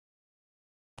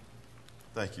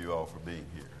Thank you all for being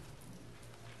here.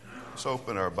 Let's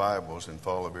open our Bibles and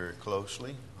follow very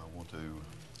closely.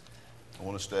 I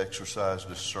want us to exercise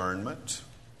discernment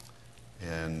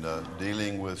and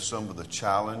dealing with some of the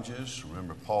challenges.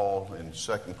 Remember, Paul in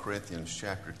 2 Corinthians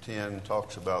chapter 10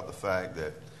 talks about the fact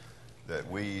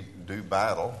that we do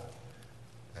battle.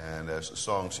 And as the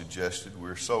song suggested,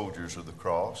 we're soldiers of the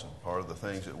cross. And part of the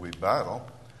things that we battle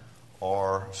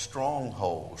are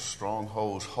strongholds.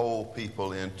 Strongholds hold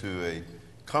people into a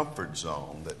comfort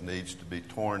zone that needs to be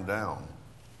torn down.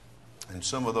 And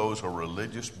some of those are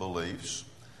religious beliefs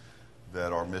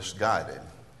that are misguided.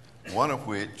 One of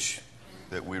which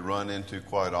that we run into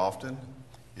quite often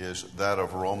is that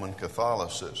of Roman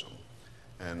Catholicism.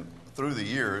 And through the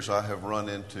years, I have run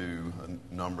into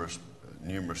numerous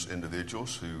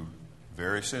individuals who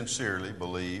very sincerely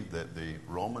believe that the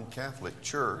Roman Catholic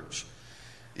Church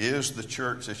is the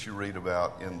church that you read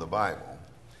about in the Bible.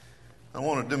 I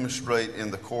want to demonstrate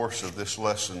in the course of this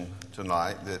lesson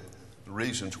tonight that the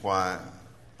reasons why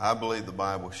I believe the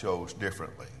Bible shows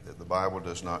differently, that the Bible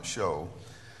does not show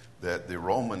that the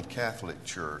Roman Catholic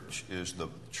Church is the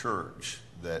church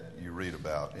that you read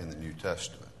about in the New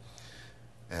Testament.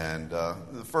 And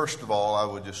first of all, I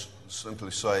would just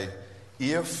simply say,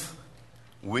 if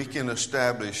we can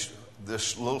establish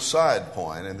this little side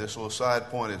point, and this little side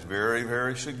point is very,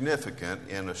 very significant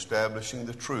in establishing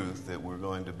the truth that we're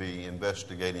going to be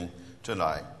investigating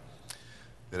tonight,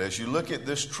 that as you look at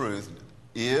this truth,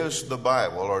 is the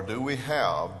Bible, or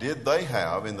did they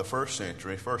have in the first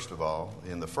century, first of all,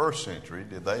 in the first century,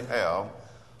 did they have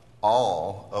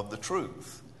all of the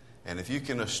truth? And if you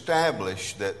can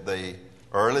establish that the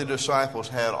early disciples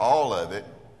had all of it,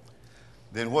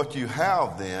 then what you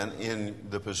have then in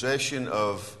the possession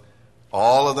of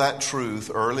all of that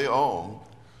truth early on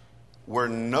were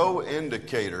no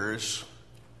indicators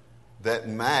that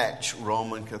match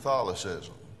Roman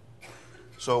Catholicism.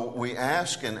 So we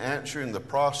ask and answer in the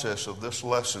process of this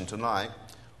lesson tonight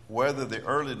whether the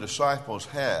early disciples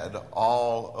had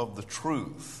all of the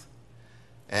truth.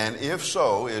 And if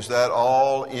so, is that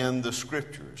all in the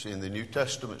Scriptures, in the New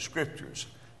Testament Scriptures?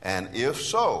 And if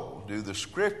so, do the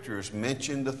Scriptures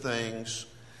mention the things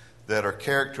that are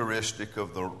characteristic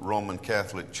of the Roman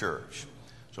Catholic Church?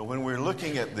 So when we're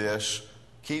looking at this,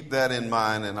 keep that in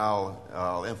mind, and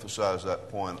I'll emphasize that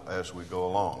point as we go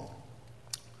along.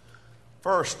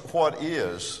 First, what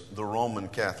is the Roman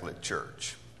Catholic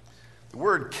Church? The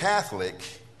word Catholic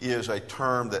is a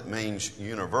term that means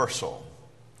universal.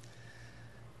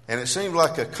 And it seems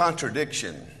like a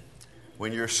contradiction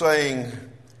when you're saying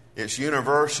it's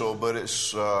universal, but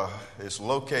it's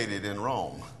located in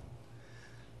Rome.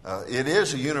 It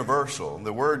is a universal.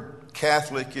 The word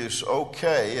Catholic is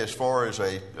okay as far as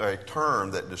a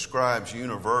term that describes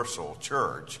universal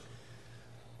church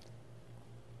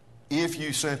if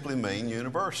you simply mean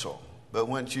universal. But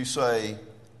once you say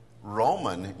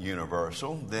Roman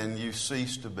universal, then you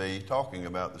cease to be talking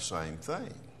about the same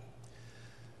thing.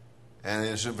 And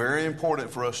it's very important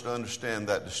for us to understand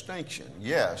that distinction.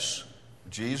 Yes,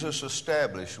 Jesus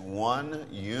established one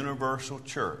universal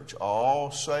church.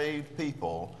 All saved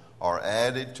people are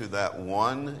added to that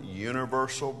one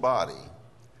universal body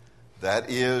that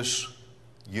is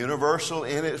universal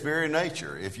in its very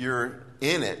nature. If you're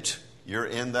in it, you're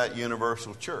in that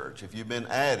universal church. If you've been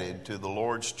added to the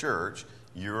Lord's church,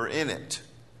 you're in it.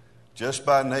 Just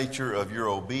by nature of your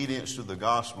obedience to the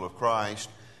gospel of Christ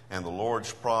and the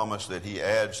Lord's promise that He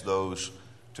adds those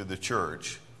to the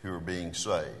church who are being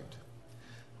saved.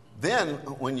 Then,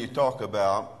 when you talk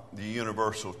about the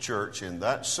universal church in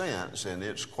that sense, and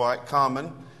it's quite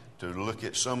common to look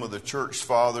at some of the church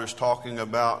fathers talking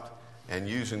about and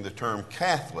using the term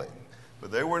Catholic,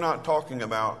 but they were not talking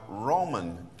about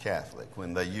Roman Catholic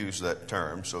when they used that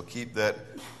term, so keep that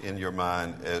in your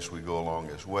mind as we go along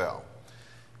as well.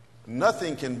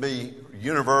 Nothing can be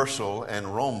universal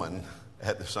and Roman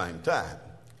at the same time.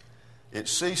 It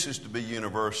ceases to be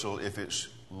universal if it's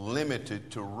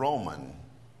limited to Roman.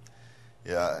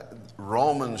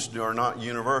 Romans are not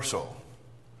universal.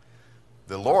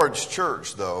 The Lord's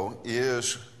church, though,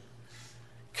 is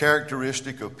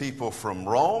characteristic of people from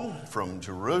Rome, from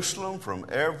Jerusalem, from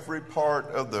every part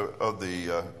of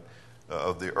the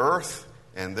earth,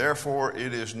 and therefore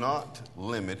it is not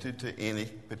limited to any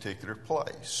particular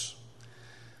place.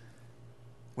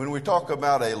 When we talk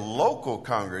about a local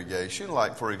congregation,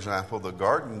 like for example the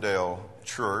Gardendale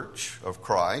Church of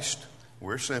Christ,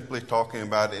 we're simply talking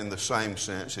about it in the same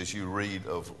sense as you read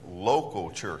of local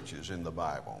churches in the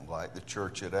Bible, like the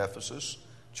church at Ephesus,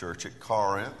 church at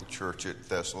Corinth, the church at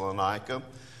Thessalonica.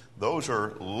 Those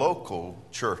are local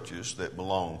churches that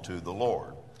belong to the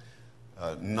Lord.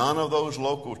 None of those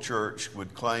local churches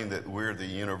would claim that we're the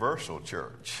universal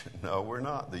church. No, we're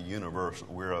not the universal.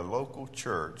 We're a local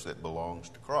church that belongs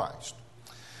to Christ.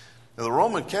 Now, the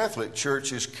Roman Catholic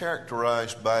Church is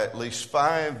characterized by at least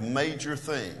 5 major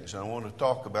things. I want to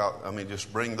talk about,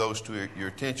 just bring those to your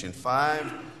attention.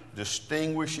 5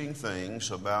 distinguishing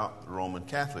things about the Roman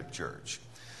Catholic Church.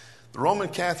 The Roman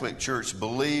Catholic Church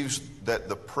believes that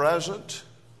the present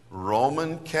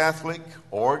Roman Catholic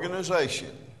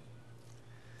organization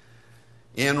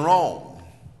in Rome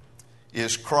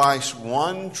is Christ's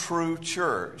one true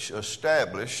church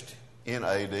established in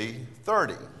AD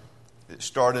 30. It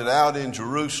started out in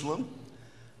Jerusalem,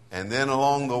 and then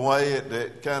along the way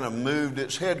it kind of moved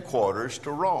its headquarters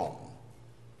to Rome.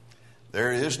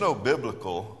 There is no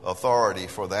biblical authority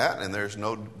for that, and there's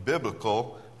no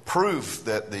biblical proof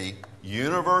that the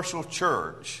universal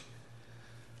church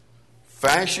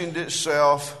fashioned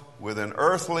itself with an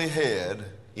earthly head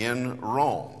in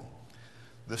Rome.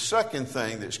 The second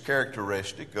thing that's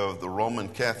characteristic of the Roman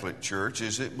Catholic Church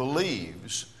is it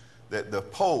believes that the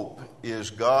Pope is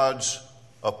God's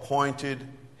appointed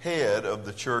head of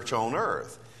the church on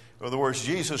earth. In other words,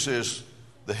 Jesus is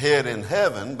the head in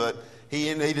heaven, but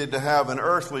he needed to have an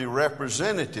earthly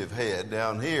representative head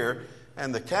down here,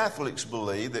 and the Catholics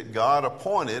believe that God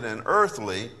appointed an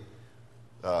earthly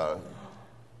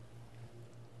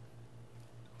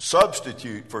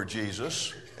substitute for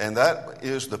Jesus, and that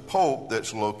is the Pope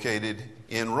that's located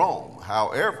in Rome.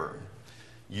 However,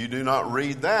 you do not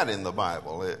read that in the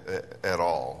Bible at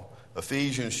all.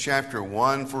 Ephesians chapter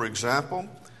 1, for example,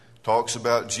 talks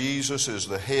about Jesus as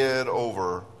the head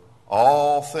over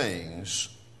all things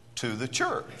to the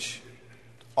church.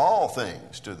 All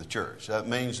things to the church. That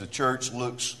means the church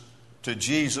looks to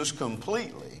Jesus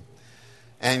completely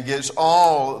and gets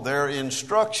all their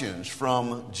instructions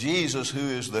from Jesus, who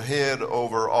is the head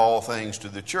over all things to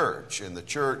the church. And the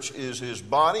church is his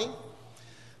body.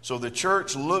 So the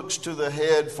church looks to the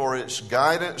head for its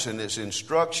guidance and its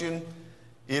instruction.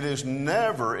 It is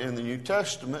never in the New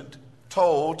Testament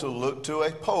told to look to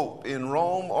a pope in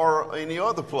Rome or any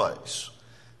other place.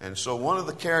 And so one of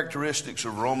the characteristics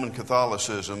of Roman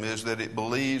Catholicism is that it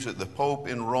believes that the Pope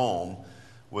in Rome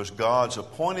was God's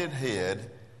appointed head,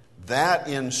 that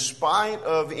in spite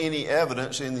of any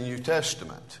evidence in the New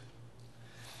Testament.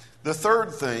 The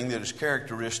third thing that is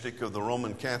characteristic of the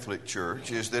Roman Catholic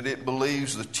Church is that it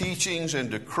believes the teachings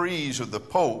and decrees of the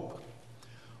Pope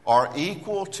are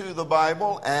equal to the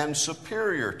Bible and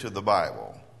superior to the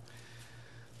Bible.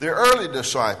 The early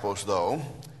disciples, though,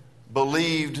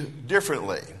 believed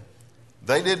differently.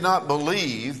 They did not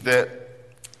believe that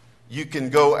you can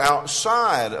go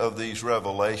outside of these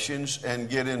revelations and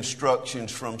get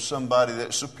instructions from somebody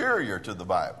that's superior to the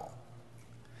Bible.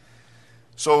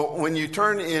 So when you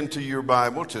turn into your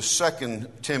Bible to 2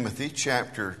 Timothy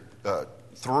chapter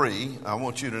 3, I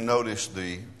want you to notice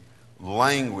the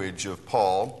language of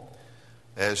Paul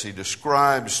as he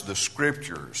describes the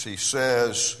Scriptures. He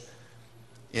says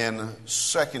in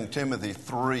 2 Timothy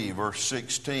 3, verse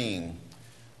 16,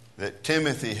 that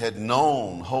Timothy had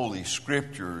known Holy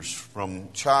Scriptures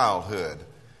from childhood.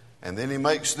 And then he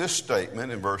makes this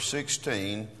statement in verse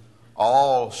 16,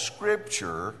 all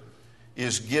Scripture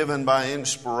is given by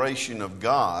inspiration of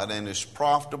God and is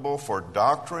profitable for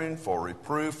doctrine, for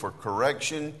reproof, for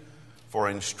correction, for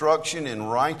instruction in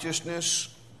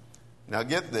righteousness. Now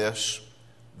get this,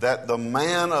 that the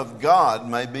man of God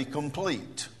may be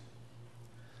complete.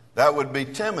 That would be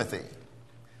Timothy.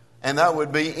 And that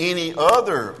would be any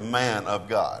other man of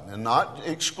God. And not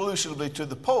exclusively to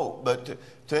the Pope, but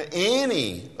to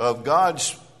any of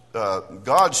God's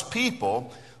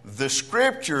people. The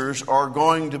Scriptures are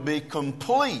going to be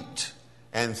complete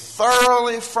and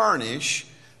thoroughly furnish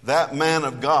that man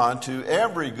of God to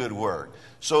every good work.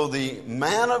 So the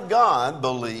man of God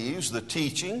believes the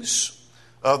teachings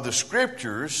of the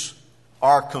Scriptures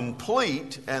are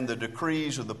complete, and the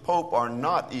decrees of the Pope are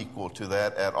not equal to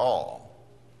that at all.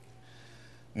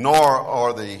 Nor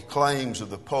are the claims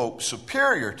of the Pope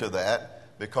superior to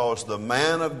that, because the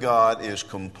man of God is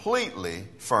completely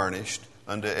furnished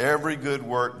unto every good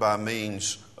work by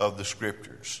means of the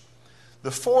Scriptures.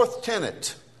 The fourth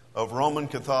tenet of Roman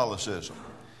Catholicism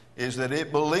is that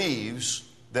it believes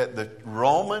that the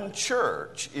Roman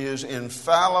Church is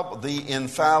infallible, the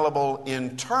infallible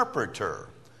interpreter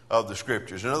of the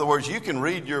Scriptures. In other words, you can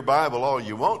read your Bible all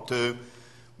you want to,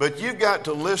 but you've got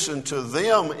to listen to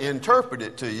them interpret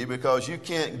it to you, because you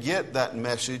can't get that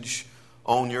message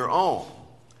on your own.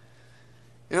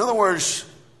 In other words,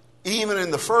 even in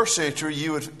the first century,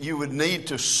 you would need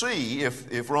to see,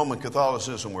 if Roman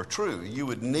Catholicism were true, you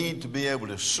would need to be able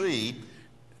to see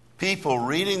people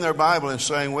reading their Bible and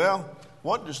saying, well,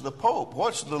 what does the Pope,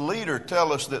 what's the leader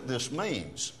tell us that this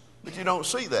means? But you don't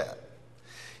see that.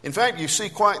 In fact, you see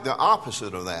quite the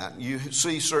opposite of that. You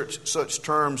see such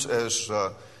terms as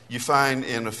you find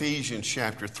in Ephesians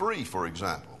chapter 3, for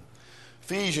example.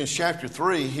 Ephesians chapter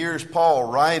 3, here's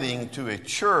Paul writing to a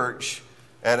church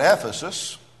at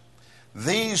Ephesus.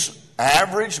 These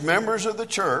average members of the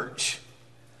church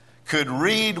could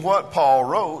read what Paul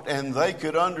wrote, and they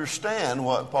could understand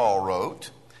what Paul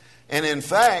wrote. And in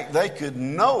fact, they could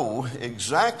know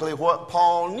exactly what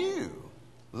Paul knew.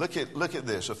 Look at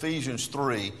this, Ephesians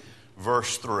 3,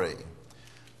 verse 3.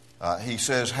 He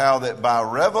says, how that by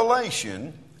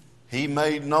revelation he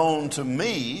made known to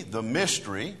me the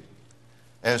mystery,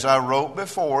 as I wrote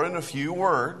before in a few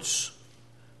words,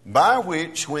 by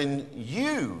which when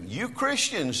you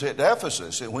Christians at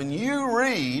Ephesus, when you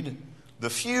read the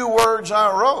few words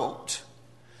I wrote,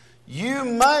 you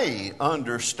may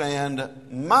understand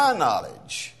my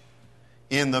knowledge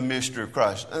in the mystery of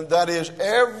Christ. And that is,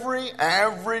 every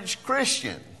average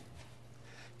Christian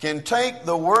can take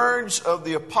the words of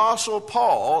the Apostle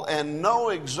Paul and know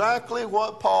exactly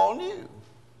what Paul knew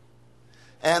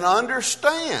and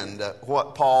understand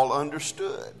what Paul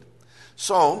understood.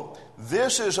 So,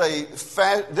 this is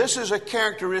a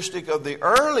characteristic of the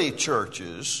early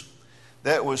churches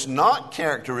that was not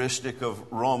characteristic of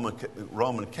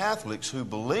Roman Catholics, who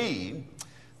believed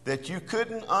that you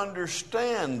couldn't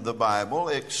understand the Bible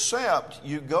except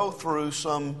you go through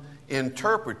some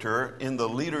interpreter in the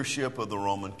leadership of the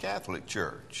Roman Catholic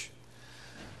Church.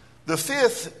 The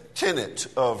fifth tenet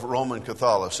of Roman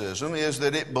Catholicism is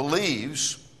that it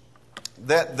believes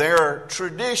that there are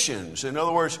traditions. In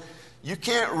other words, you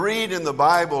can't read in the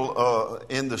Bible,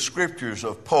 in the scriptures,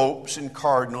 of popes and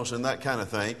cardinals and that kind of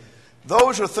thing.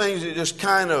 Those are things that just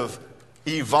kind of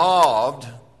evolved.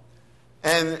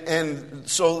 And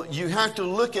so you have to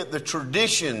look at the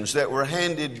traditions that were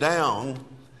handed down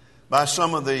by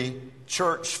some of the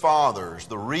church fathers.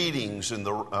 The readings and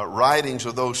the writings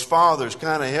of those fathers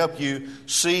kind of help you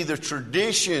see the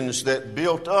traditions that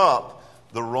built up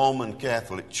the Roman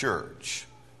Catholic Church.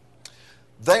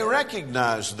 They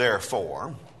recognize,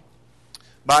 therefore,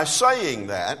 by saying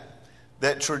that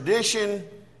tradition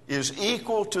is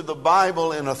equal to the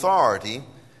Bible in authority,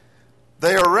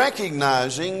 they are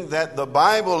recognizing that the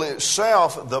Bible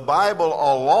itself, the Bible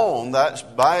alone, that's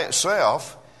by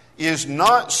itself, is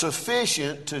not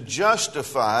sufficient to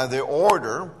justify the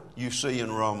order you see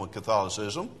in Roman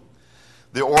Catholicism,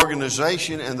 the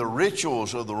organization and the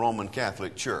rituals of the Roman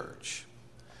Catholic Church.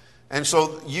 And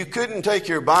so you couldn't take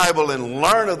your Bible and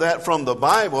learn of that from the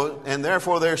Bible, and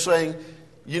therefore they're saying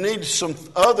you need some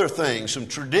other things, some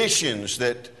traditions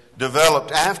that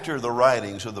developed after the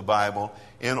writings of the Bible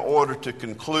in order to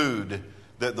conclude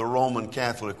that the Roman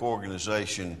Catholic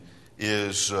organization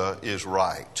is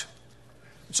right.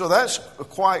 So that's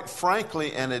quite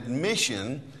frankly an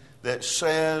admission that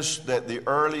says that the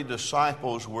early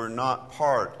disciples were not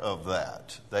part of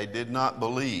that. They did not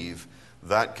believe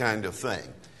that kind of thing.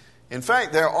 In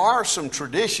fact, there are some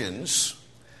traditions,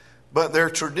 but they're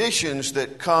traditions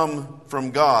that come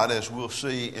from God, as we'll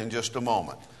see in just a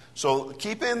moment. So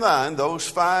keep in mind those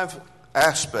 5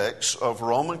 aspects of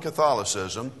Roman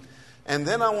Catholicism, and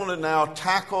then I want to now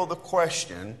tackle the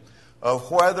question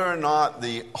of whether or not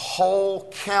the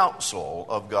whole counsel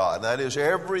of God, that is,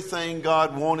 everything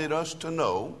God wanted us to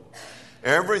know,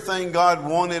 everything God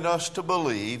wanted us to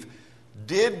believe,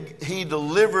 did He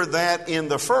deliver that in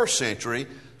the first century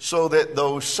so that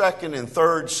those 2nd and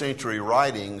 3rd century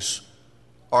writings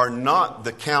are not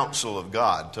the counsel of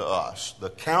God to us.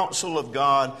 The counsel of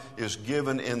God is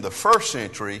given in the 1st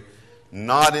century,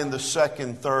 not in the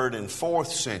 2nd, 3rd, and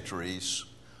 4th centuries,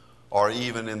 or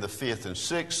even in the 5th and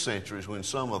 6th centuries when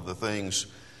some of the things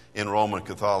in Roman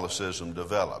Catholicism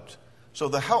developed. So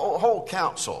the whole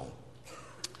counsel,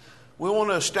 we want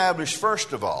to establish,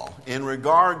 first of all, in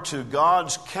regard to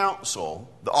God's counsel,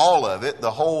 all of it,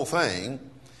 the whole thing,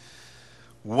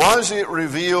 was it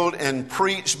revealed and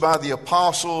preached by the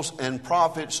apostles and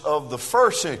prophets of the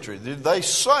 1st century? Did they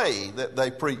say that they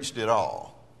preached it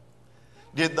all?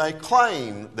 Did they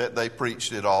claim that they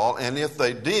preached it all? And if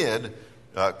they did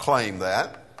claim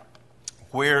that,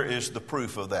 where is the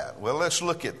proof of that? Well, let's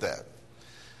look at that.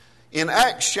 In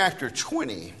Acts chapter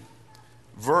 20,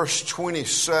 verse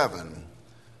 27,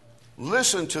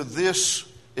 listen to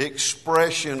this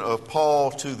expression of Paul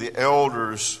to the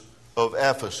elders of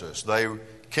Ephesus. They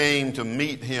came to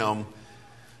meet him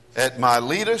at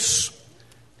Miletus,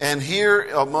 and here,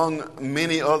 among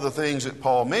many other things that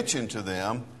Paul mentioned to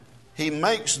them, he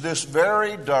makes this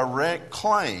very direct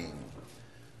claim.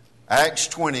 Acts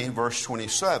 20, verse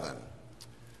 27.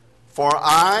 For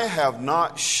I have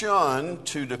not shunned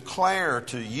to declare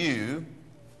to you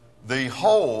the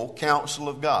whole counsel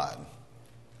of God.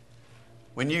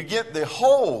 When you get the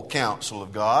whole counsel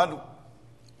of God,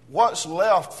 what's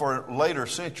left for later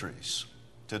centuries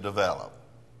to develop?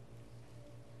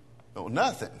 Well,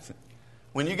 nothing.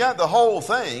 When you got the whole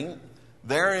thing,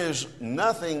 there is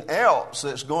nothing else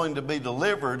that's going to be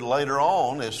delivered later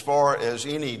on as far as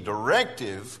any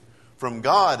directive from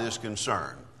God is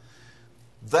concerned.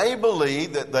 They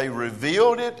believed that they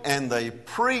revealed it and they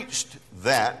preached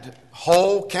that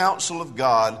whole counsel of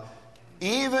God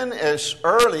even as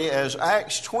early as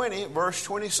Acts 20, verse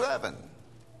 27.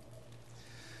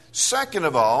 Second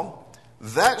of all,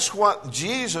 that's what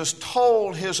Jesus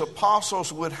told his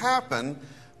apostles would happen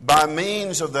by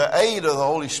means of the aid of the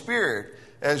Holy Spirit,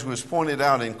 as was pointed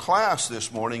out in class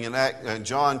this morning in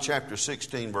John chapter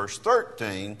 16, verse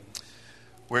 13,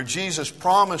 where Jesus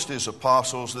promised his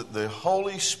apostles that the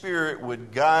Holy Spirit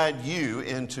would guide you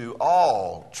into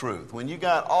all truth. When you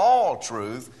got all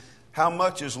truth, how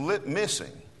much is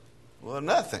missing? Well,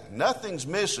 nothing. Nothing's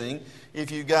missing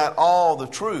if you got all the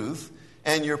truth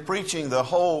and you're preaching the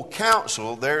whole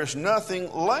counsel. There's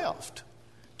nothing left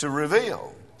to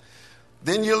reveal.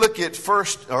 Then you look at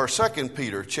 2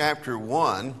 Peter chapter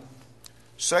 1.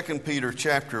 2 Peter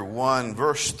chapter 1,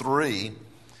 verse 3.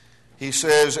 He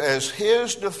says, as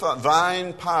his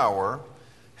divine power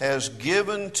has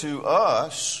given to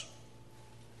us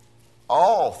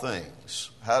all things.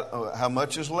 How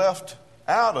much is left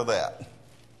out of that?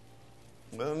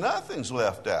 Well, nothing's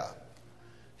left out.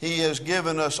 He has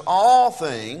given us all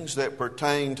things that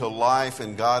pertain to life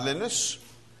and godliness.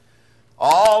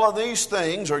 All of these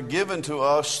things are given to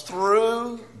us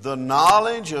through the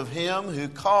knowledge of him who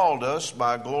called us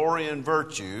by glory and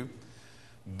virtue,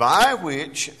 by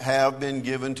which have been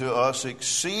given to us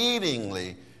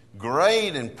exceedingly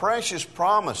great and precious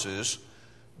promises,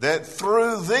 that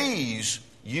through these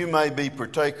you may be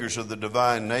partakers of the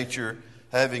divine nature,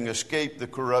 having escaped the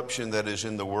corruption that is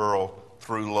in the world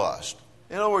through lust.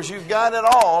 In other words, you've got it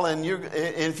all, and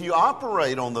if you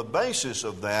operate on the basis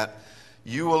of that,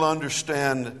 you will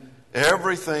understand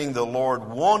everything the Lord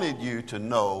wanted you to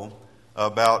know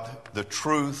about the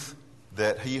truth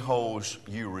that he holds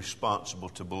you responsible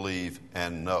to believe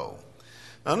and know.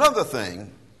 Another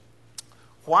thing,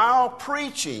 while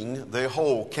preaching the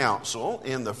whole counsel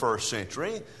in the first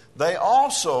century, they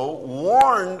also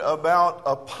warned about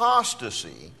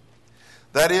apostasy.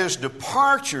 That is,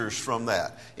 departures from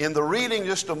that. In the reading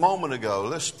just a moment ago,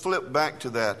 let's flip back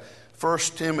to that 1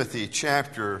 Timothy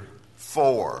chapter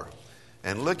 4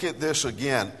 and look at this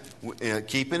again.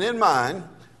 Keeping in mind,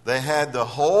 they had the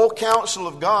whole counsel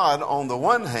of God on the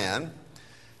one hand,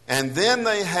 and then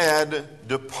they had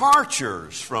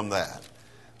departures from that.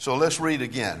 So let's read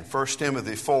again. 1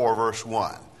 Timothy 4, verse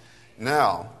 1.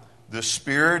 Now, the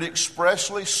Spirit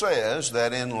expressly says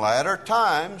that in latter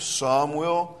times some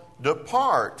will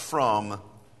depart from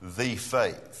the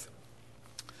faith.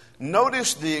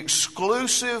 Notice the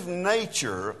exclusive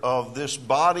nature of this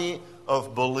body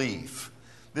of belief.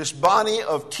 This body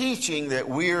of teaching that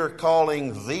we're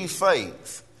calling the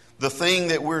faith, the thing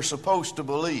that we're supposed to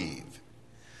believe.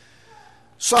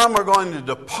 Some are going to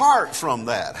depart from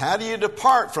that. How do you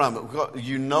depart from it?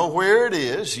 You know where it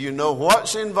is, you know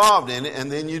what's involved in it,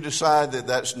 and then you decide that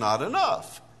that's not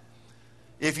enough.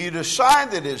 If you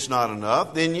decide that it's not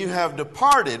enough, then you have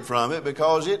departed from it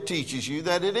because it teaches you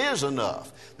that it is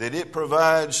enough, that it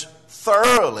provides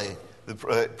thoroughly,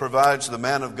 it provides the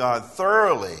man of God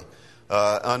thoroughly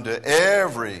unto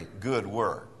every good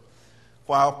work.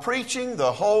 While preaching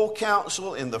the whole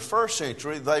counsel in the first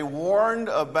century, they warned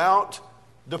about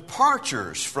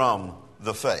departures from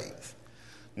the faith.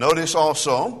 Notice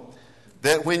also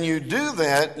that when you do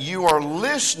that, you are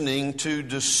listening to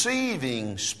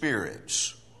deceiving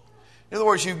spirits. In other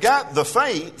words, you've got the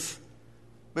faith,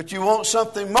 but you want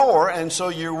something more, and so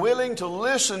you're willing to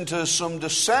listen to some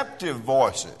deceptive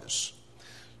voices.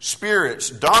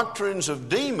 Spirits, doctrines of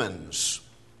demons,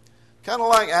 kind of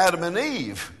like Adam and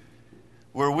Eve,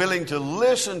 were willing to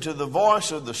listen to the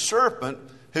voice of the serpent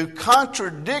who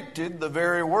contradicted the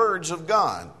very words of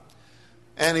God.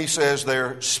 And he says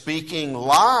they're speaking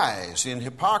lies in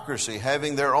hypocrisy,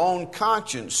 having their own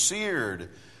conscience seared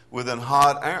with an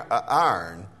hot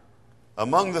iron.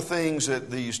 Among the things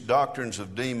that these doctrines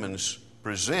of demons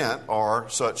present are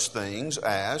such things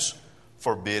as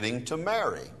forbidding to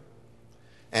marry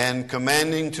and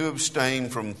commanding to abstain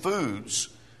from foods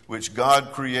which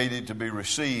God created to be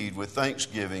received with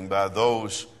thanksgiving by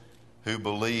those who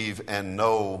believe and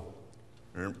know,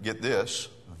 get this,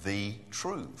 the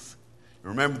truth.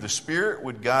 Remember, the Spirit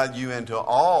would guide you into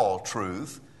all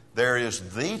truth. There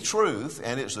is the truth,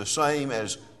 and it's the same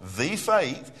as the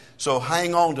faith. So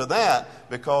hang on to that,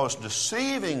 because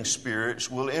deceiving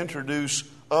spirits will introduce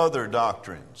other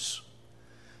doctrines.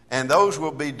 And those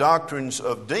will be doctrines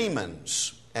of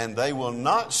demons. And they will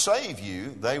not save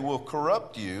you. They will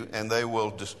corrupt you, and they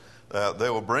will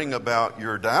bring about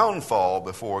your downfall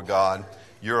before God,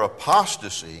 your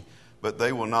apostasy, but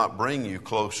they will not bring you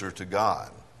closer to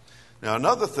God. Now,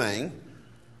 another thing,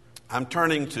 I'm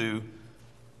turning to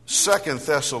 2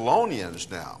 Thessalonians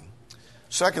now.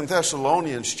 2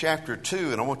 Thessalonians chapter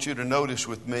 2, and I want you to notice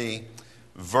with me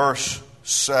verse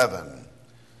 7.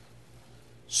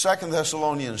 2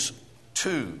 Thessalonians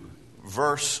 2,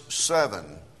 verse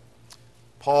 7.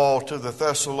 Paul to the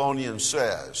Thessalonians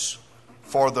says,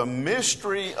 "For the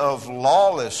mystery of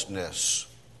lawlessness,"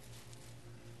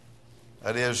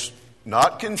 that is,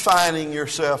 not confining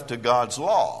yourself to God's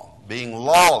law, being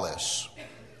lawless,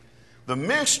 the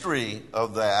mystery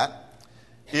of that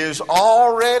is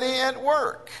already at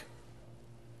work.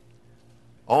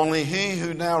 Only he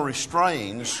who now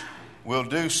restrains will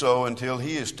do so until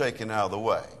he is taken out of the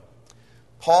way.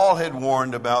 Paul had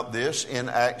warned about this in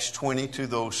Acts 20 to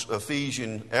those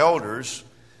Ephesian elders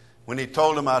when he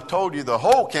told them, "I told you the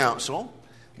whole counsel."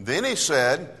 Then he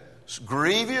said,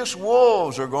 "Grievous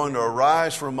wolves are going to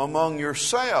arise from among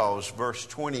yourselves," verse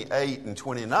 28 and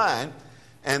 29,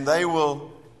 "and they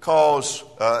will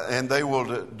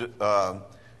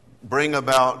bring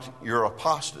about your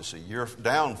apostasy," your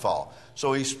downfall.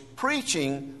 So he's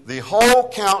preaching the whole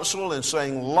counsel and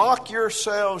saying, lock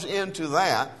yourselves into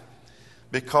that,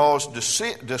 because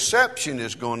deception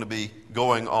is going to be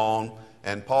going on.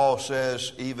 And Paul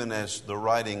says, even as the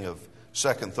writing of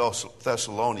 2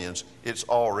 Thessalonians, it's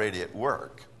already at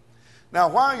work. Now,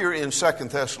 while you're in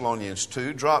 2 Thessalonians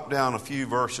 2, drop down a few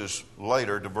verses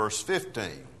later to verse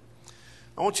 15.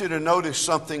 I want you to notice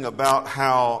something about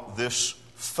how this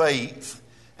faith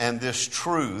and this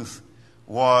truth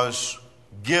was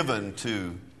given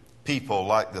to people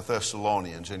like the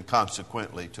Thessalonians, and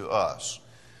consequently to us.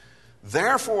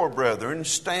 "Therefore, brethren,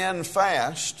 stand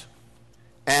fast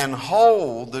and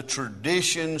hold the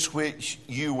traditions which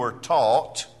you were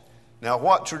taught." Now,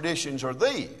 what traditions are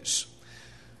these?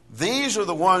 These are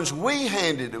the ones we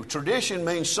handed. Tradition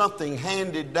means something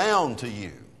handed down to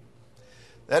you.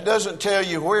 That doesn't tell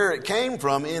you where it came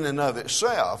from in and of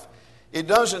itself. It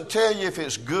doesn't tell you if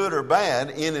it's good or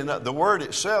bad. The word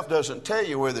itself doesn't tell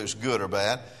you whether it's good or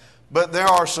bad. But there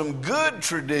are some good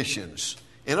traditions.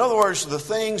 In other words, the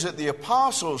things that the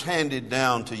apostles handed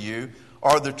down to you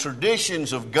are the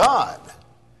traditions of God.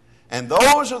 And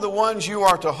those are the ones you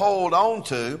are to hold on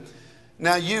to.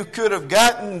 Now, you could have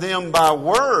gotten them by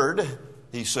word,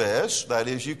 he says. That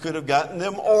is, you could have gotten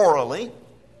them orally.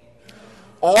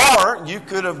 Or you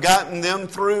could have gotten them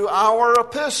through our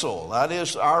epistle. That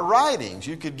is, our writings.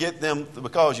 You could get them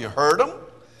because you heard them.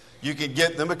 You could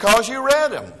get them because you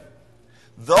read them.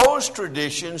 Those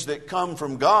traditions that come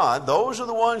from God, those are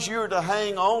the ones you're to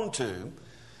hang on to.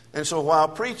 And so while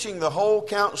preaching the whole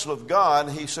counsel of God,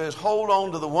 he says, hold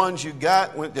on to the ones you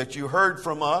got that you heard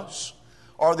from us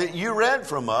or that you read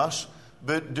from us,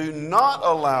 but do not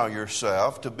allow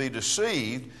yourself to be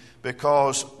deceived,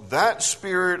 because that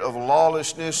spirit of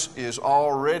lawlessness is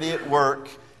already at work,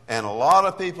 and a lot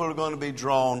of people are going to be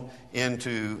drawn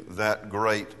into that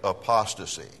great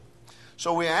apostasy.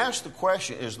 So we ask the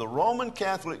question, is the Roman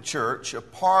Catholic Church a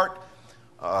part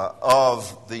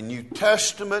of the New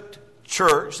Testament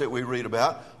church that we read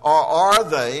about, or are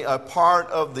they a part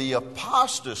of the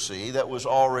apostasy that was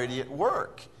already at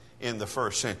work in the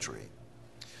first century?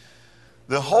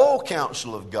 The whole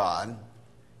counsel of God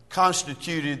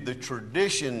constituted the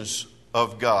traditions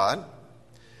of God.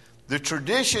 The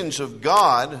traditions of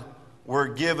God were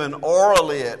given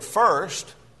orally at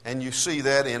first, and you see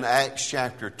that in Acts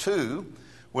chapter 2,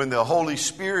 when the Holy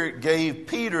Spirit gave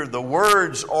Peter the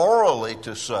words orally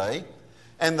to say,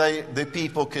 and the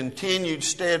people continued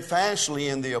steadfastly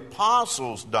in the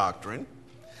apostles' doctrine.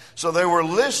 So they were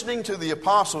listening to the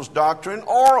apostles' doctrine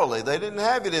orally. They didn't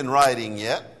have it in writing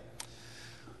yet.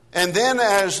 And then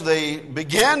as they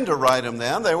began to write them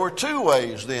down, there were two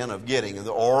ways then of getting it,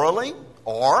 orally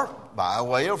or by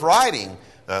way of writing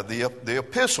the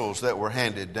epistles that were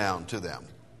handed down to them.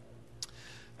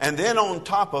 And then on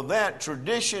top of that,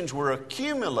 traditions were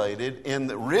accumulated in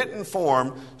the written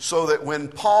form, so that when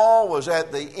Paul was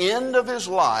at the end of his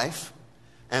life,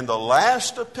 and the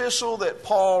last epistle that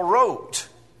Paul wrote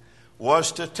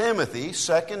was to Timothy,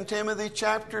 2 Timothy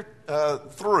chapter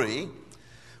 3,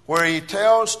 where he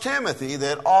tells Timothy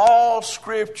that all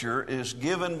Scripture is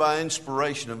given by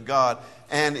inspiration of God,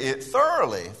 and it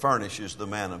thoroughly furnishes the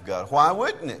man of God. Why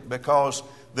wouldn't it? Because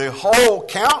the whole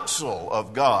counsel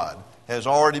of God has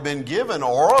already been given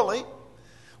orally.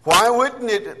 Why wouldn't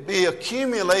it be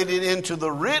accumulated into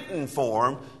the written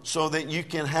form so that you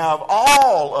can have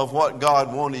all of what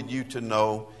God wanted you to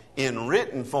know in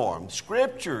written form?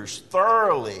 Scriptures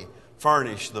thoroughly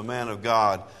furnish the man of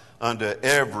God unto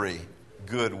every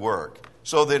good work.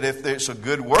 So that if it's a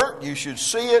good work, you should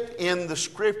see it in the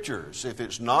Scriptures. If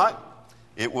it's not,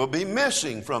 it will be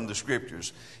missing from the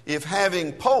Scriptures. If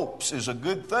having popes is a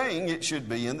good thing, it should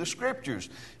be in the Scriptures.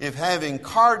 If having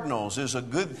cardinals is a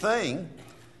good thing,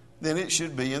 then it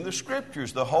should be in the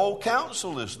Scriptures. The whole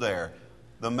counsel is there.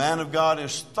 The man of God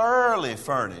is thoroughly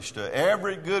furnished to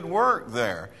every good work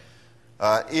there.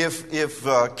 If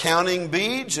counting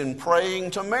beads and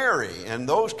praying to Mary and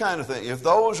those kind of things, if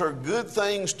those are good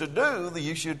things to do,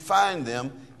 you should find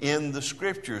them in the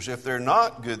Scriptures. If they're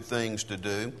not good things to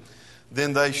do,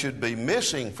 then they should be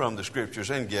missing from the Scriptures.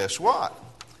 And guess what?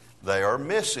 They are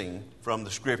missing from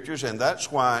the Scriptures, and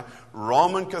that's why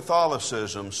Roman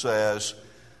Catholicism says,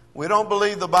 we don't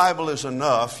believe the Bible is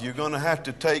enough. You're going to have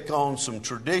to take on some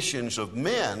traditions of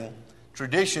men,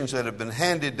 traditions that have been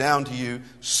handed down to you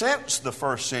since the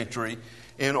first century,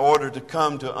 in order to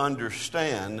come to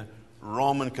understand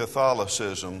Roman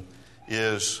Catholicism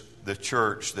is the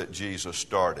church that Jesus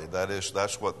started.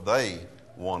 That's what they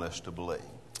want us to believe.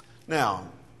 Now,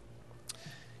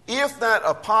 if that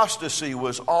apostasy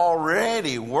was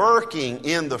already working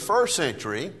in the first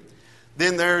century,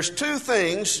 then there's two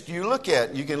things you look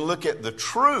at. You can look at the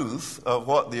truth of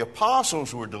what the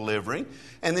apostles were delivering,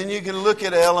 and then you can look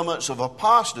at elements of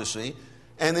apostasy,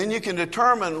 and then you can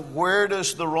determine where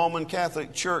does the Roman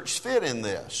Catholic Church fit in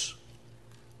this.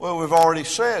 Well, we've already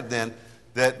said then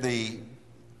that the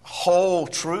whole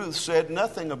truth said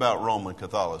nothing about Roman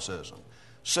Catholicism,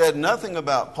 said nothing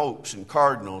about popes and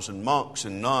cardinals and monks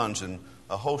and nuns and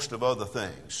a host of other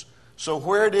things. So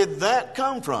where did that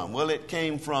come from? Well, it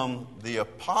came from the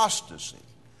apostasy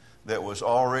that was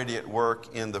already at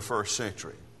work in the first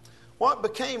century. What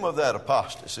became of that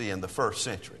apostasy in the first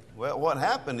century? Well, what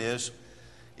happened is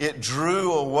it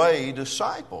drew away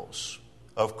disciples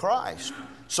of Christ,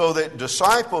 so that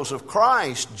disciples of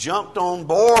Christ jumped on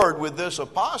board with this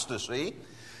apostasy,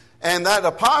 and that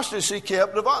apostasy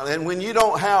kept evolving. And when you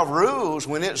don't have rules,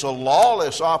 when it's a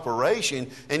lawless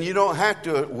operation, and you don't have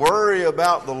to worry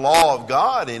about the law of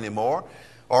God anymore,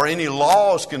 or any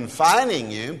laws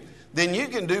confining you, then you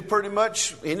can do pretty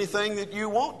much anything that you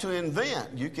want to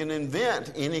invent. You can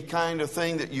invent any kind of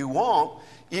thing that you want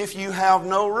if you have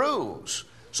no rules.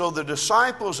 So the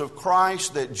disciples of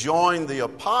Christ that joined the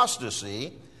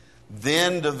apostasy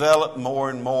then developed more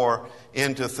and more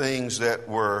into things that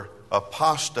were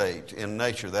apostate in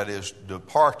nature, that is,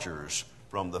 departures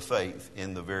from the faith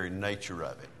in the very nature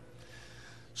of it.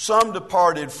 Some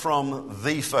departed from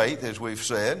the faith, as we've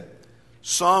said.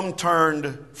 Some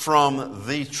turned from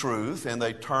the truth, and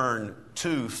they turned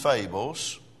to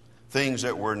fables, things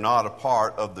that were not a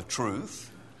part of the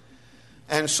truth.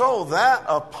 And so that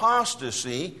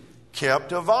apostasy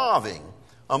kept evolving.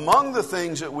 Among the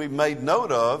things that we've made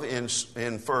note of in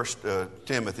 1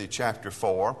 Timothy chapter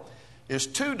 4 is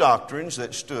two doctrines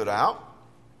that stood out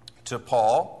to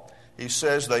Paul. He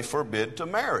says they forbid to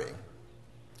marry.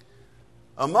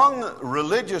 Among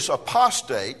religious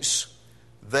apostates,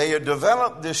 they had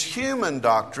developed this human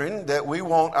doctrine that we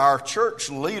want our church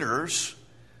leaders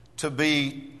to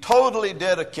be totally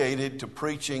dedicated to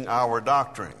preaching our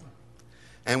doctrine.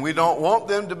 And we don't want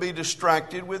them to be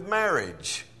distracted with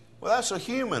marriage. Well, that's a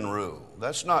human rule.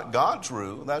 That's not God's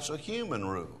rule. That's a human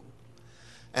rule.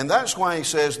 And that's why he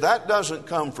says that doesn't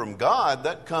come from God.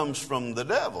 That comes from the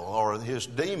devil or his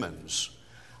demons.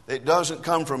 It doesn't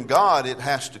come from God. It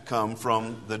has to come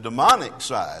from the demonic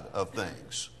side of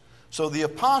things. So the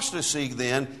apostasy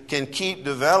then can keep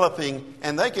developing,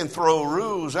 and they can throw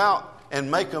rules out and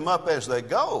make them up as they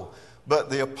go. But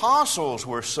the apostles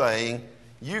were saying,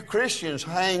 you Christians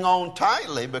hang on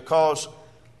tightly, because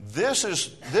this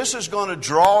is going to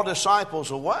draw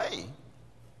disciples away.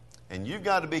 And you've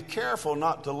got to be careful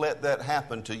not to let that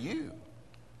happen to you.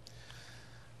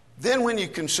 Then when you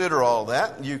consider all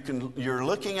that, you're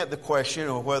looking at the question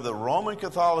of whether Roman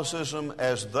Catholicism,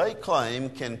 as they claim,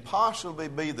 can possibly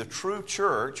be the true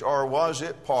church, or was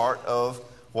it part of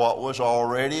what was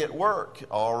already at work,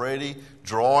 already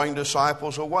drawing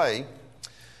disciples away.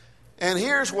 And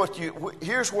here's what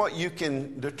you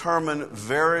can determine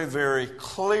very, very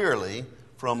clearly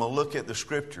from a look at the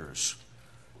Scriptures.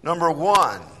 Number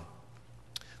one,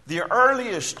 the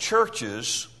earliest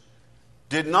churches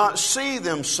did not see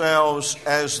themselves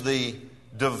as the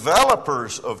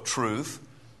developers of truth,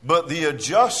 but the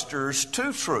adjusters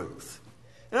to truth.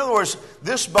 In other words,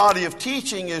 this body of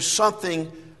teaching is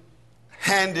something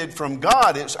handed from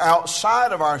God. It's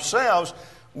outside of ourselves.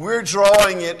 We're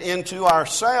drawing it into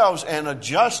ourselves and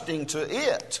adjusting to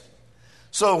it.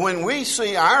 So when we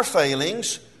see our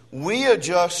failings, we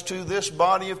adjust to this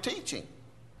body of teaching.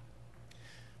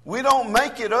 We don't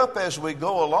make it up as we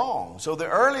go along. So the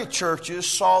early churches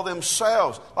saw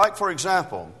themselves, like for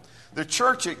example, the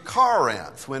church at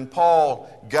Corinth, when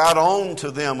Paul got on to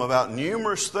them about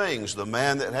numerous things, the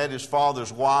man that had his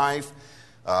father's wife,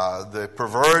 the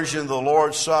perversion of the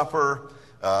Lord's Supper,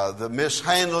 the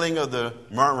mishandling of the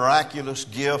miraculous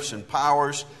gifts and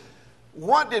powers.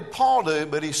 What did Paul do?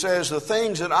 But he says, the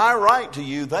things that I write to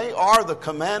you, they are the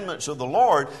commandments of the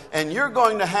Lord, and you're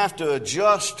going to have to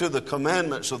adjust to the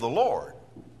commandments of the Lord.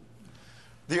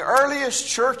 The earliest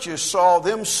churches saw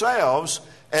themselves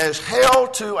as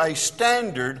held to a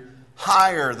standard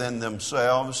higher than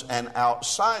themselves and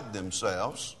outside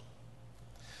themselves,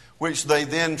 which they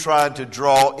then tried to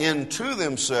draw into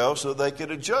themselves so they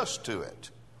could adjust to it.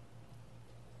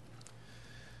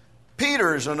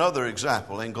 Peter is another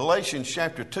example. In Galatians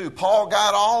chapter 2, Paul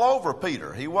got all over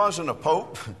Peter. He wasn't a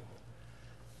pope,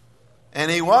 and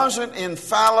he wasn't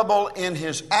infallible in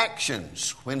his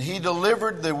actions. When he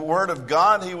delivered the Word of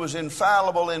God, he was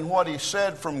infallible in what he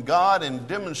said from God and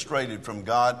demonstrated from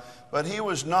God, but he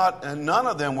was not, and none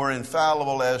of them were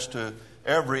infallible as to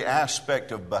every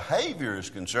aspect of behavior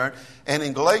is concerned. And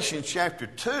in Galatians chapter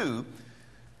 2,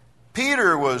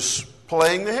 Peter was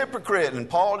playing the hypocrite, and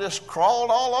Paul just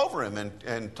crawled all over him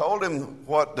and told him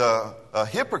what a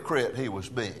hypocrite he was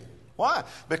being. Why?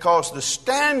 Because the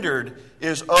standard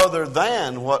is other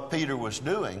than what Peter was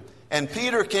doing, and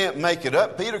Peter can't make it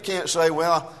up. Peter can't say,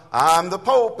 well, I'm the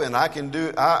Pope and I can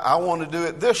do I want to do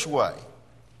it this way.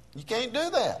 You can't do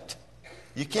that.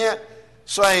 You can't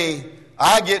say,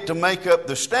 I get to make up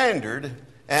the standard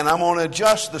and I'm going to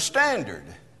adjust the standard.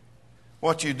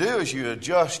 What you do is you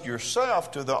adjust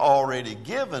yourself to the already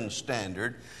given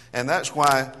standard, and that's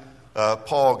why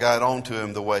Paul got on to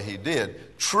him the way he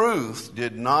did. Truth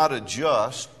did not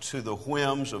adjust to the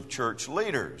whims of church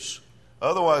leaders.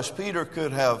 Otherwise, Peter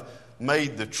could have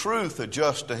made the truth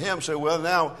adjust to him, say, well,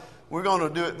 now we're going to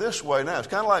do it this way now. It's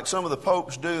kind of like some of the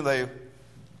popes do. They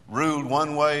ruled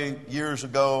one way years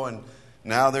ago, and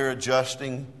now they're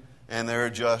adjusting, and they're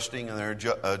adjusting, and they're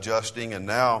adjusting, and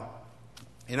now,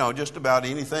 just about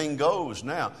anything goes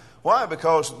now. Why?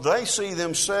 Because they see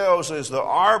themselves as the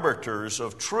arbiters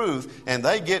of truth, and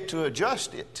they get to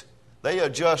adjust it. They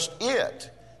adjust it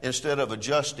instead of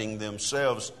adjusting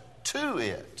themselves to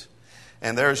it.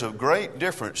 And there's a great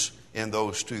difference in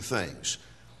those two things.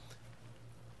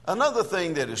 Another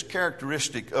thing that is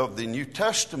characteristic of the New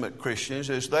Testament Christians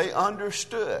is they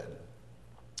understood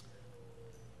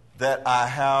that I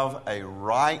have a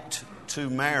right to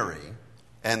marry,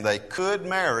 and they could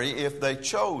marry if they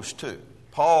chose to.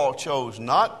 Paul chose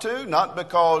not to, not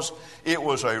because it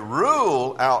was a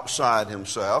rule outside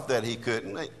himself that he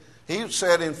couldn't. He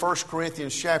said in 1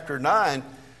 Corinthians chapter 9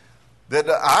 that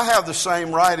I have the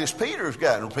same right as Peter's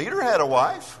got. And Peter had a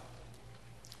wife.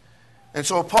 And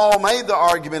so Paul made the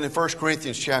argument in 1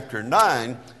 Corinthians chapter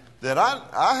 9 that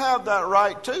I have that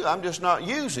right too. I'm just not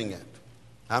using it.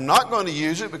 I'm not going to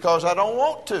use it because I don't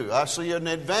want to. I see an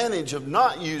advantage of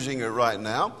not using it right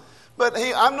now. But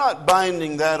I'm not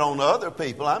binding that on other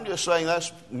people. I'm just saying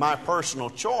that's my personal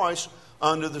choice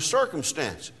under the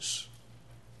circumstances.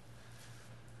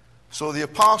 So the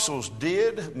apostles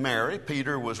did marry.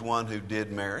 Peter was one who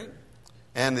did marry.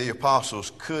 And the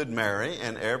apostles could marry,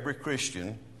 and every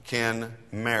Christian can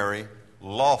marry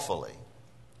lawfully.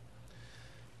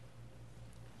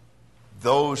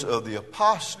 Those of the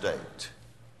apostate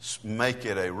make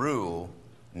it a rule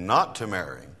not to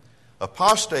marry.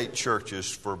 Apostate churches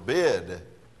forbid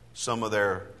some of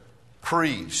their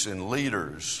priests and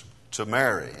leaders to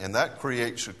marry, and that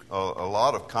creates a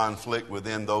lot of conflict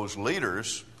within those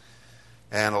leaders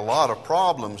and a lot of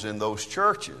problems in those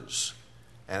churches.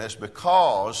 And it's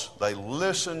because they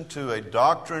listened to a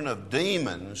doctrine of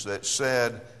demons that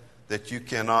said that you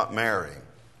cannot marry.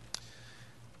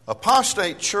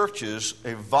 Apostate churches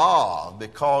evolve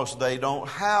because they don't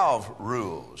have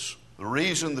rules. The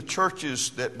reason the churches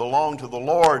that belong to the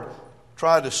Lord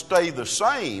try to stay the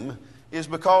same is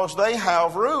because they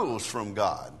have rules from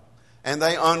God. And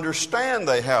they understand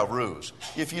they have rules.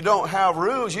 If you don't have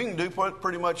rules, you can do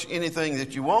pretty much anything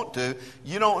that you want to.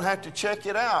 You don't have to check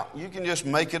it out. You can just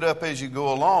make it up as you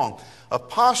go along.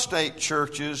 Apostate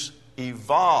churches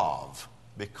evolve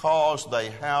because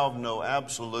they have no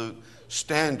absolute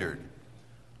standard.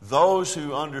 Those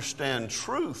who understand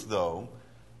truth, though,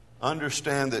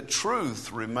 understand that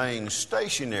truth remains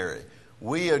stationary.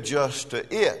 we adjust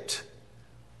to it.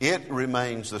 It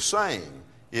remains the same.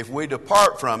 If we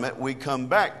depart from it, we come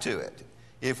back to it.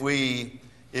 If we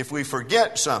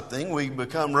forget something, we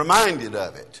become reminded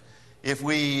of it. If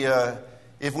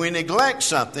we neglect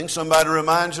something, somebody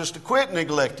reminds us to quit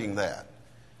neglecting that.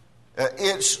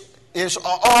 It's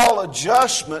all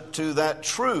adjustment to that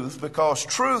truth, because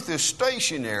truth is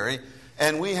stationary,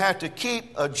 and we have to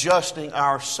keep adjusting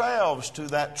ourselves to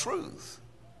that truth.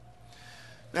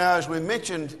 Now, as we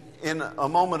mentioned in a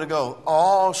moment ago,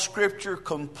 all Scripture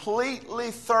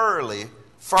completely, thoroughly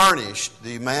furnished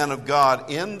the man of God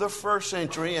in the first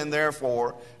century, and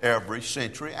therefore every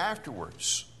century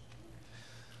afterwards.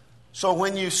 So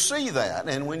when you see that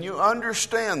and when you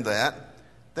understand that,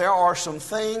 there are some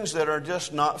things that are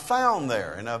just not found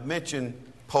there. And I've mentioned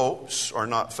popes are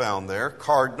not found there,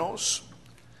 cardinals.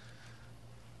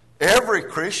 Every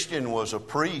Christian was a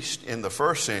priest in the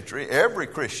first century, every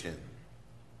Christian.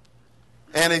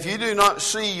 And if you do not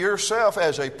see yourself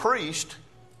as a priest,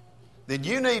 then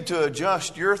you need to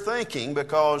adjust your thinking,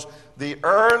 because the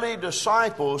early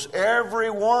disciples, every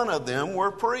one of them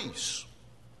were priests.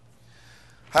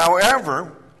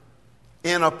 However,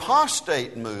 in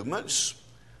apostate movements,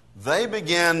 they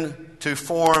began to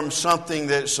form something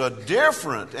that's a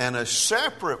different and a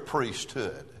separate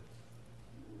priesthood.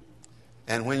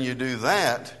 And when you do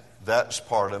that, that's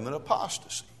part of an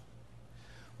apostasy.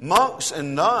 Monks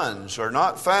and nuns are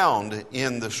not found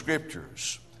in the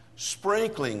Scriptures.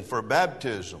 Sprinkling for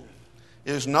baptism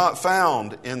is not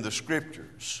found in the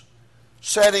Scriptures.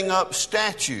 Setting up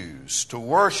statues to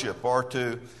worship or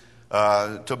to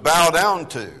bow down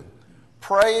to,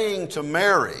 praying to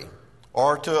Mary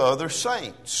or to other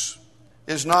saints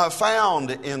is not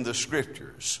found in the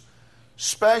Scriptures.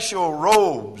 Special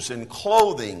robes and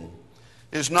clothing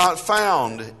is not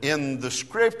found in the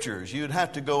Scriptures. You'd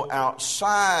have to go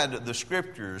outside the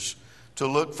Scriptures to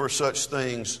look for such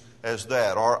things as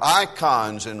that, or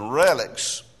icons and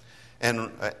relics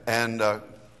and the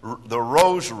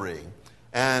rosary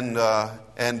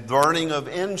and burning of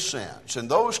incense and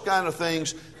those kind of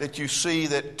things that you see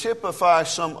that typify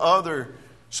some other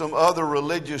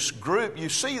religious group. You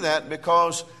see that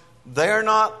because they're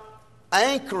not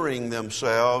anchoring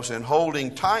themselves and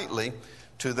holding tightly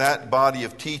to that body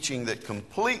of teaching that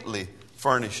completely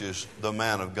furnishes the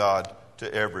man of God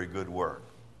to every good work.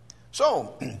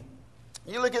 So,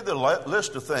 you look at the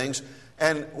list of things,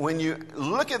 and when you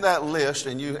look at that list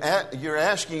and you're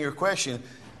asking your question,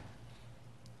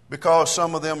 because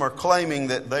some of them are claiming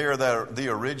that they are the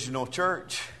original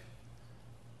church.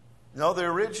 No, the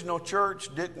original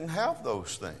church didn't have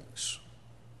those things.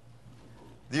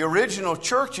 The original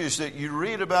churches that you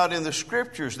read about in the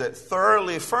Scriptures that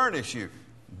thoroughly furnish you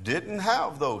didn't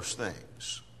have those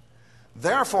things.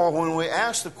 Therefore, when we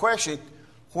ask the question,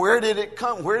 where did it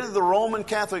come? Where did the Roman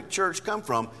Catholic Church come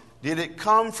from? Did it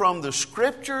come from the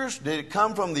Scriptures? Did it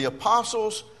come from the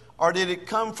apostles? Or did it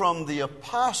come from the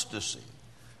apostasy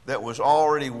that was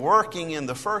already working in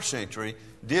the first century?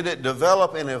 Did it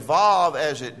develop and evolve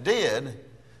as it did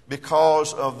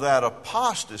because of that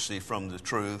apostasy from the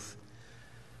truth?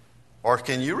 Or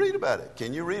can you read about it?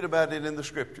 Can you read about it in the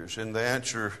Scriptures? And the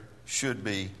answer should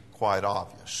be quite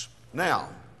obvious. Now,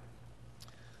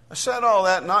 I said all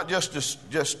that not just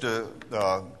to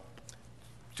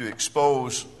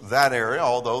expose that area,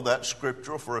 although that's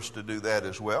scriptural for us to do that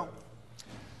as well.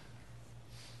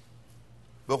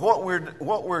 But what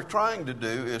we're trying to do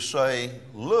is say,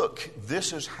 look,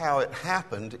 this is how it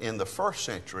happened in the first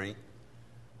century.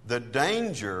 The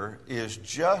danger is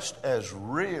just as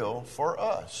real for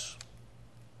us.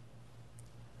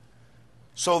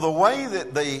 So the way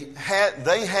that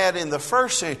they had in the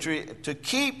first century to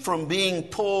keep from being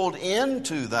pulled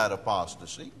into that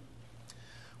apostasy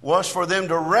was for them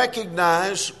to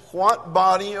recognize what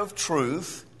body of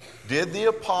truth did the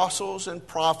apostles and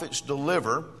prophets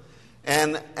deliver,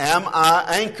 and am I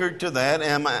anchored to that?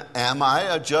 Am I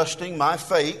adjusting my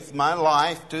faith, my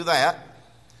life to that?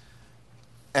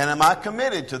 And am I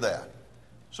committed to that?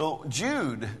 So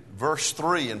Jude, verse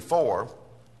 3 and 4,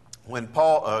 when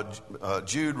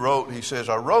Jude wrote, he says,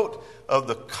 I wrote of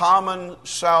the common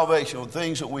salvation, of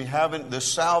things that we have the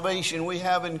salvation we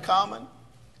have in common.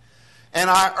 And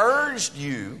I urged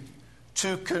you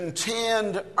to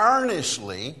contend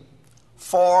earnestly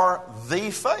for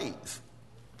the faith.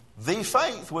 The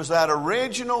faith was that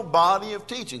original body of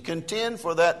teaching. Contend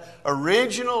for that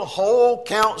original whole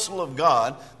counsel of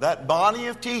God, that body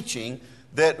of teaching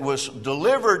that was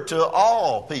delivered to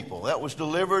all people, that was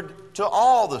delivered to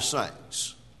all the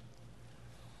saints.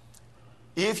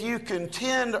 If you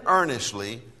contend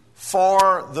earnestly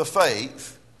for the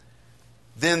faith,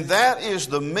 then that is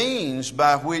the means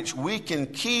by which we can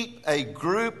keep a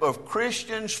group of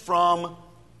Christians from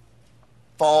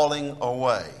falling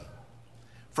away,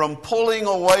 from pulling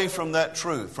away from that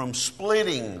truth, from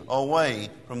splitting away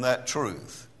from that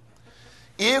truth.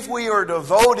 If we are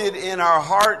devoted in our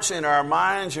hearts, in our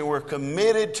minds, and we're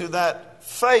committed to that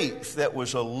faith that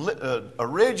was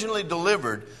originally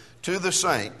delivered to the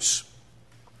saints,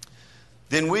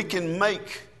 then we can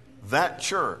make that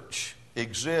church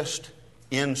exist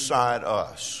inside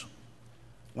us.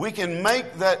 We can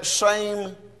make that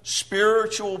same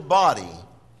spiritual body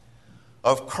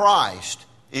of Christ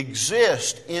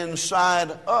exist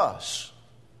inside us.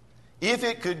 If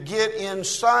it could get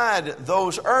inside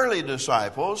those early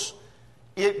disciples,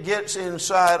 it gets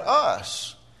inside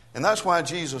us. And that's why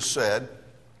Jesus said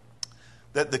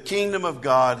that the kingdom of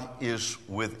God is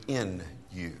within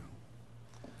you.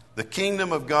 The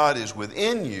kingdom of God is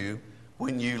within you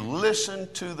when you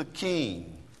listen to the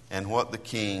King and what the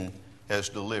King has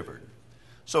delivered.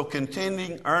 So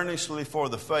contending earnestly for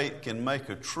the faith can make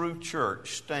a true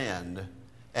church stand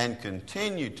and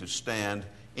continue to stand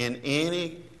in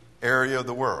any area of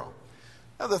the world.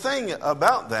 Now the thing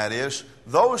about that is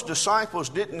those disciples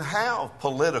didn't have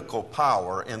political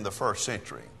power in the first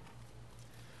century.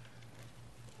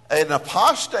 An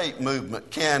apostate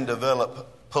movement can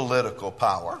develop political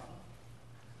power,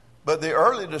 but the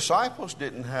early disciples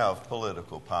didn't have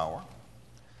political power.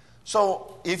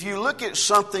 So if you look at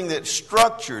something that's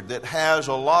structured, that has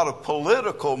a lot of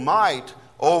political might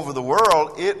over the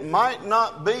world, it might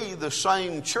not be the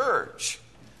same church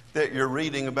that you're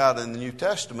reading about in the New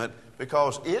Testament,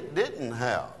 because it didn't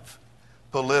have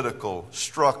political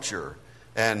structure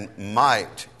and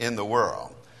might in the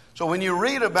world. So when you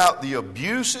read about the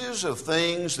abuses of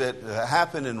things that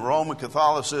happened in Roman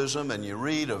Catholicism, and you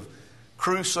read of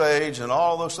crusades and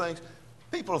all those things,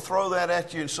 people throw that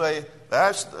at you and say,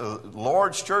 "That's the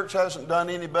Lord's church hasn't done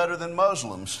any better than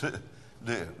Muslims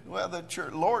do." Well, the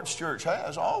Lord's church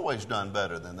has always done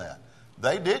better than that.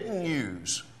 They didn't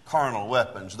use carnal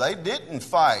weapons. They didn't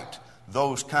fight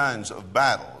those kinds of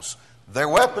battles. Their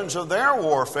weapons of their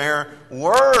warfare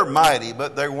were mighty,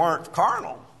 but they weren't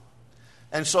carnal.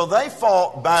 And so they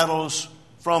fought battles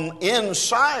from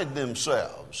inside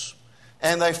themselves.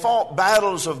 And they fought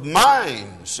battles of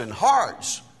minds and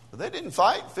hearts. They didn't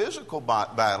fight physical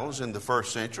battles in the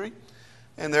first century,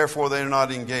 and therefore they're not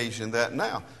engaged in that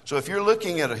now. So if you're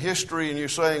looking at a history and you're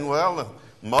saying, well, the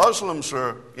Muslims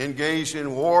are engaged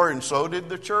in war and so did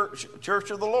the Church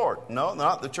of the Lord. No,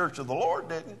 not the Church of the Lord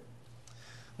didn't.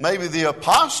 Maybe the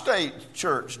apostate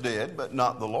church did, but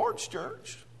not the Lord's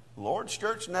church. The Lord's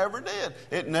church never did.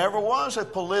 It never was a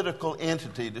political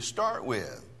entity to start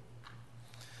with.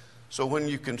 So when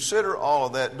you consider all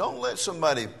of that, don't let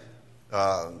somebody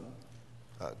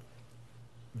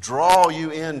draw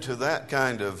you into that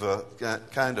kind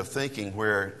of thinking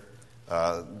where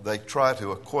they try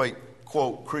to equate,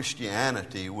 quote,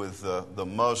 Christianity with the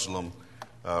Muslim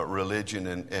religion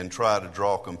and try to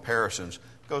draw comparisons,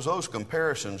 because those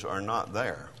comparisons are not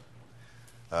there.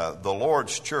 The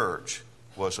Lord's church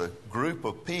was a group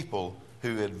of people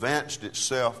who advanced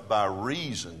itself by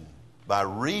reasoning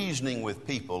with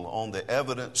people on the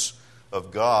evidence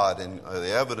of God and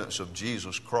the evidence of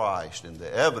Jesus Christ and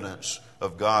the evidence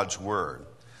of God's Word.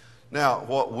 Now,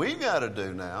 what we've got to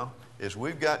do now is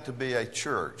we've got to be a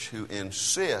church who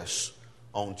insists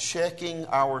on checking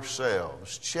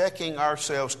ourselves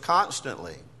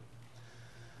constantly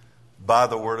by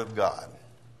the Word of God.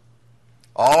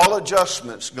 All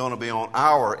adjustments going to be on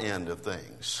our end of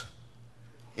things.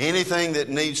 Anything that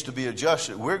needs to be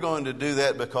adjusted, we're going to do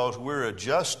that because we're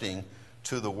adjusting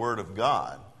to the Word of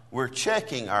God. We're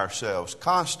checking ourselves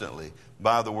constantly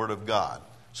by the Word of God.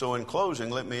 So in closing,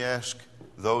 let me ask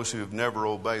those who have never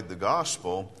obeyed the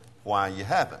gospel why you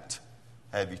haven't.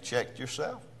 Have you checked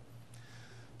yourself?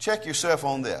 Check yourself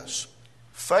on this.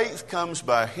 Faith comes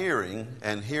by hearing,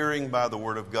 and hearing by the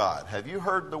Word of God. Have you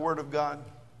heard the Word of God?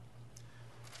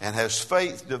 And has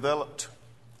faith developed?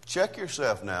 Check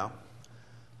yourself now.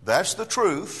 That's the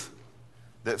truth,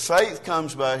 that faith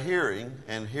comes by hearing,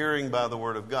 and hearing by the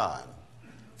Word of God.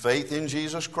 Faith in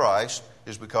Jesus Christ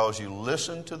is because you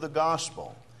listen to the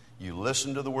gospel. You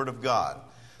listen to the Word of God.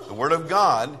 The Word of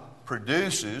God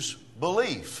produces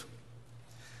belief.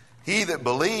 He that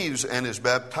believes and is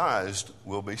baptized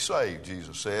will be saved,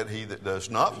 Jesus said. He that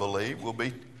does not believe will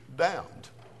be damned.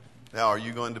 Now, are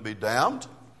you going to be damned,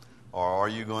 or are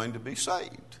you going to be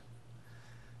saved?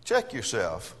 Check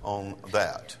yourself on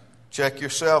that. Check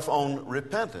yourself on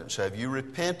repentance. Have you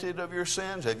repented of your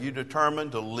sins? Have you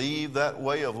determined to leave that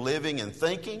way of living and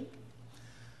thinking?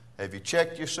 Have you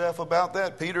checked yourself about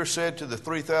that? Peter said to the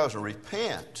 3,000,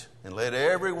 repent and let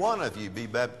every one of you be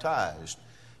baptized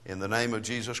in the name of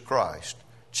Jesus Christ.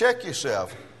 Check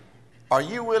yourself. Are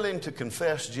you willing to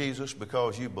confess Jesus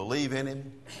because you believe in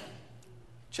Him?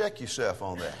 Check yourself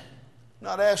on that. I'm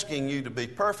not asking you to be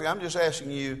perfect. I'm just asking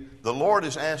you, the Lord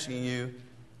is asking you,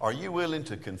 are you willing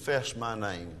to confess my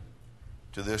name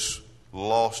to this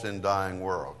lost and dying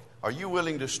world? Are you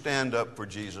willing to stand up for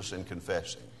Jesus and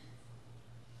confess Him?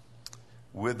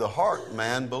 With the heart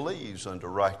man believes unto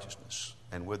righteousness,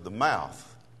 and with the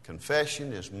mouth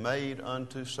confession is made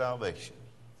unto salvation.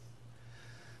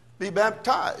 Be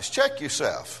baptized. Check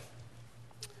yourself.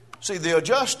 See, the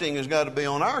adjusting has got to be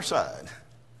on our side.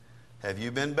 Have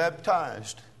you been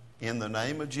baptized in the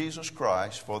name of Jesus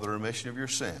Christ for the remission of your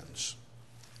sins?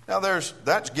 Now,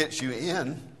 that gets you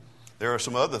in. There are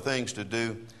some other things to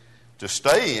do to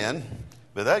stay in,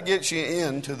 but that gets you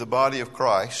into the body of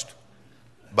Christ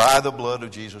by the blood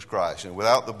of Jesus Christ. And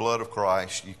without the blood of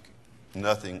Christ,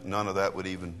 none of that would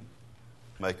even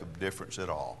make a difference at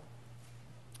all.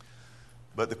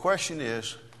 But the question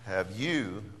is, have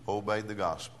you obeyed the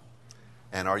gospel?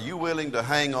 And are you willing to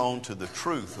hang on to the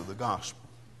truth of the gospel?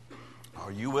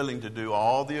 Are you willing to do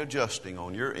all the adjusting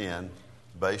on your end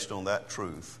based on that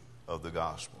truth of the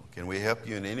gospel? Can we help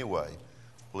you in any way?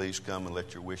 Please come and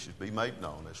let your wishes be made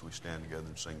known as we stand together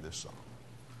and sing this song.